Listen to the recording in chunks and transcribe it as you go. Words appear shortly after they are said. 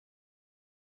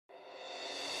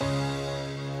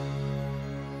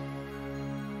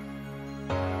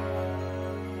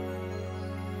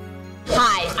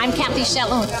I'm Kathy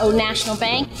Shetland with Old National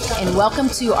Bank, and welcome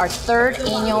to our third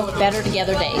annual Better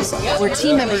Together Days, where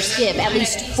team members give at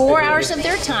least 4 hours of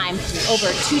their time over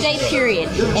a 2-day period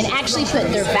and actually put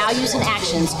their values in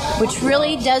actions, which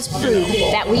really does prove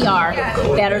that we are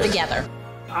better together.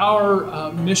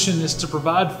 Our mission is to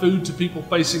provide food to people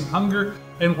facing hunger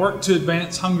and work to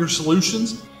advance hunger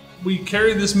solutions. We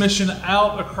carry this mission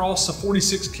out across a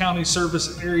 46-county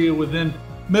service area within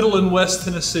Middle and West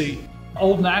Tennessee.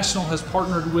 Old National has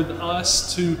partnered with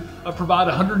us to provide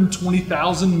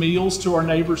 120,000 meals to our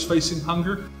neighbors facing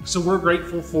hunger. So we're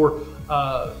grateful for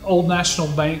Old National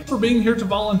Bank for being here to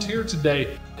volunteer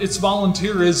today. It's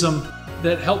volunteerism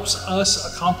that helps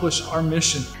us accomplish our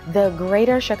mission. The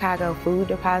Greater Chicago Food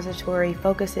Depository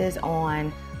focuses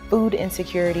on food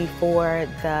insecurity for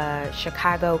the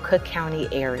Chicago-Cook County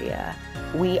area.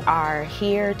 We are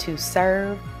here to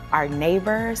serve our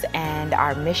neighbors, and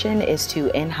our mission is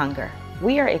to end hunger.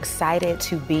 We are excited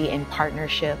to be in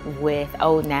partnership with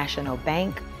Old National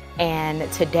Bank, and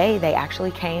today they actually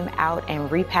came out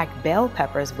and repacked bell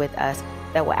peppers with us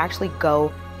that will actually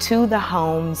go to the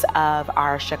homes of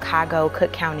our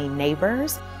Chicago-Cook County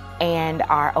neighbors and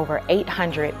our over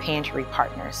 800 pantry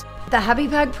partners. The Happy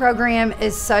Pack program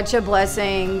is such a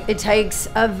blessing. It takes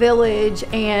a village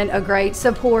and a great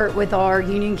support with our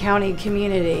Union County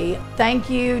community. Thank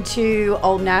you to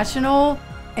Old National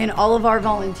and all of our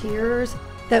volunteers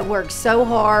that work so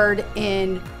hard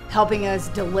in helping us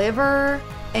deliver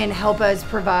and help us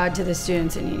provide to the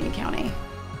students in Union County.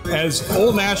 As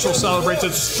Old National celebrates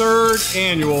its third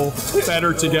annual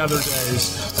Better Together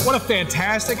Days. What a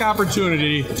fantastic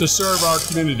opportunity to serve our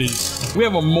communities. We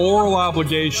have a moral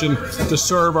obligation to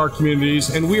serve our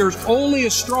communities, and we are only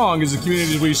as strong as the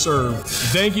communities we serve.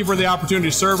 Thank you for the opportunity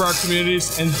to serve our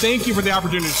communities, and thank you for the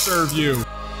opportunity to serve you.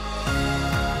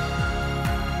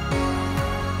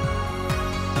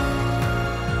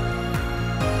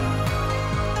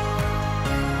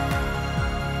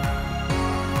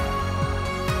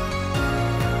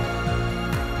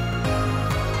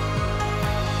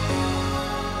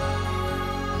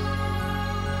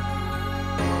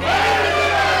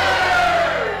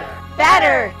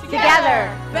 Better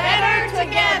together. Better